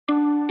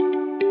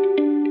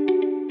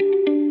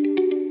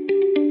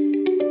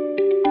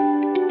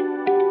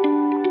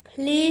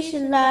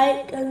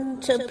like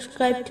and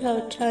subscribe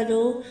to our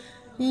channel.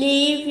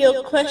 Leave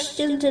your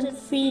questions and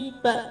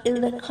feedback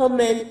in the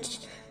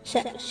comments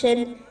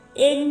section.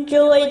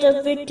 Enjoy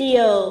the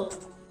video.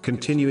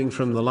 Continuing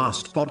from the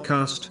last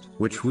podcast,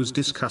 which was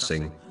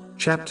discussing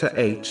chapter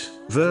 8,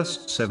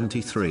 verse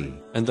 73.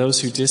 And those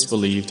who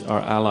disbelieved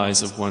are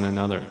allies of one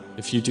another.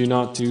 If you do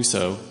not do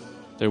so,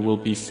 there will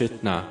be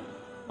fitna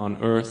on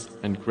earth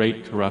and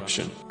great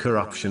corruption.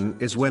 Corruption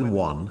is when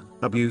one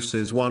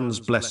abuses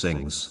one's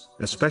blessings,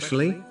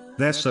 especially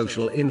their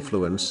social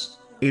influence,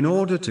 in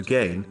order to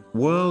gain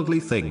worldly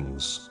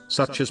things,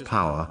 such as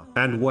power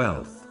and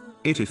wealth.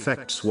 It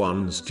affects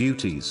one's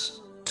duties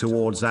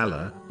towards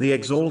Allah, the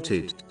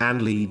Exalted,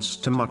 and leads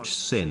to much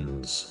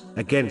sins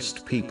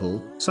against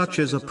people, such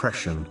as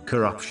oppression.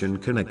 Corruption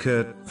can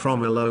occur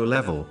from a low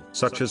level,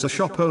 such as a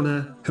shop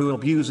owner who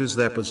abuses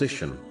their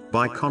position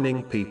by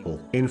conning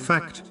people. In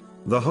fact,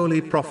 the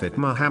Holy Prophet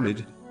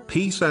Muhammad,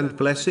 peace and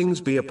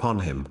blessings be upon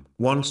him,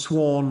 once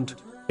warned,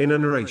 in a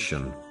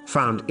narration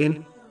found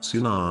in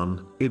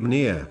Sunan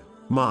Ibn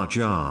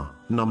Majah,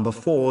 number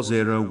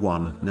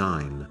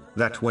 4019,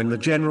 that when the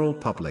general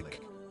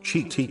public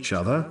cheat each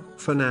other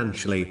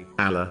financially,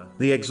 Allah,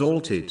 the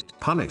Exalted,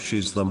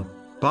 punishes them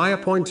by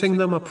appointing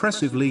them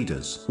oppressive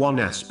leaders. One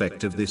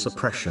aspect of this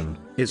oppression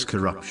is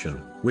corruption,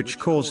 which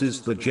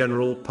causes the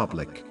general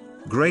public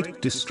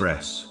great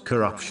distress.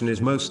 Corruption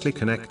is mostly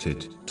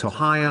connected to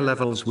higher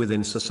levels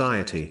within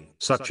society,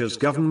 such as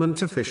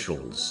government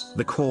officials.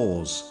 The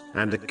cause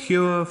and a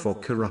cure for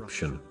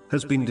corruption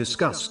has been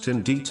discussed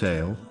in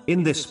detail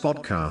in this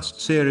podcast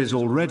series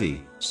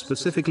already,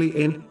 specifically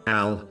in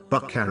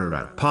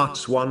Al-Baqarah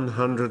parts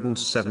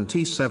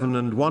 177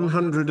 and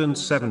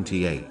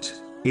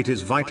 178. It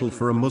is vital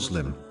for a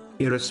Muslim,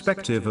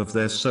 irrespective of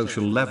their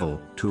social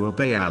level, to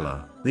obey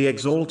Allah, the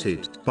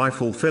Exalted, by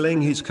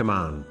fulfilling His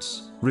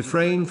commands,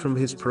 refrain from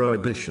His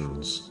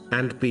prohibitions,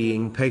 and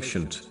being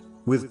patient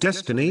with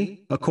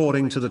destiny,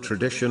 according to the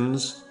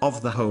traditions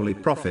of the Holy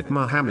Prophet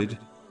Muhammad,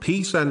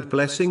 peace and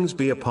blessings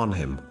be upon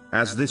him,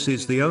 as this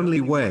is the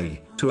only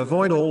way to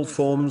avoid all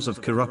forms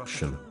of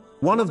corruption.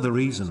 One of the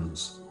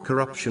reasons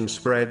corruption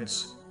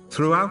spreads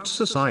throughout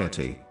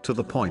society to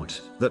the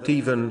point that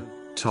even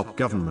top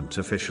government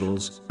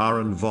officials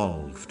are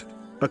involved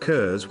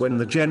occurs when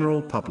the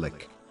general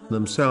public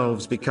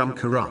themselves become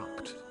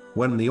corrupt,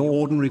 when the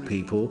ordinary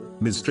people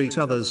mistreat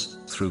others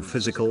through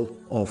physical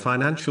or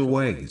financial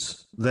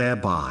ways,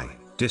 thereby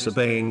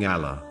disobeying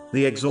Allah,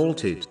 the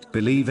Exalted,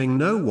 believing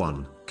no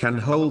one can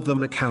hold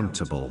them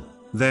accountable.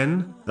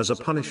 Then, as a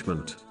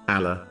punishment,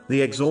 Allah,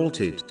 the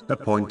Exalted,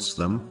 appoints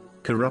them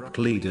corrupt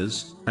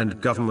leaders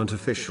and government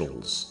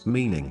officials,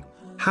 meaning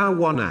how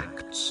one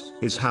acts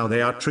is how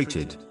they are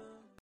treated.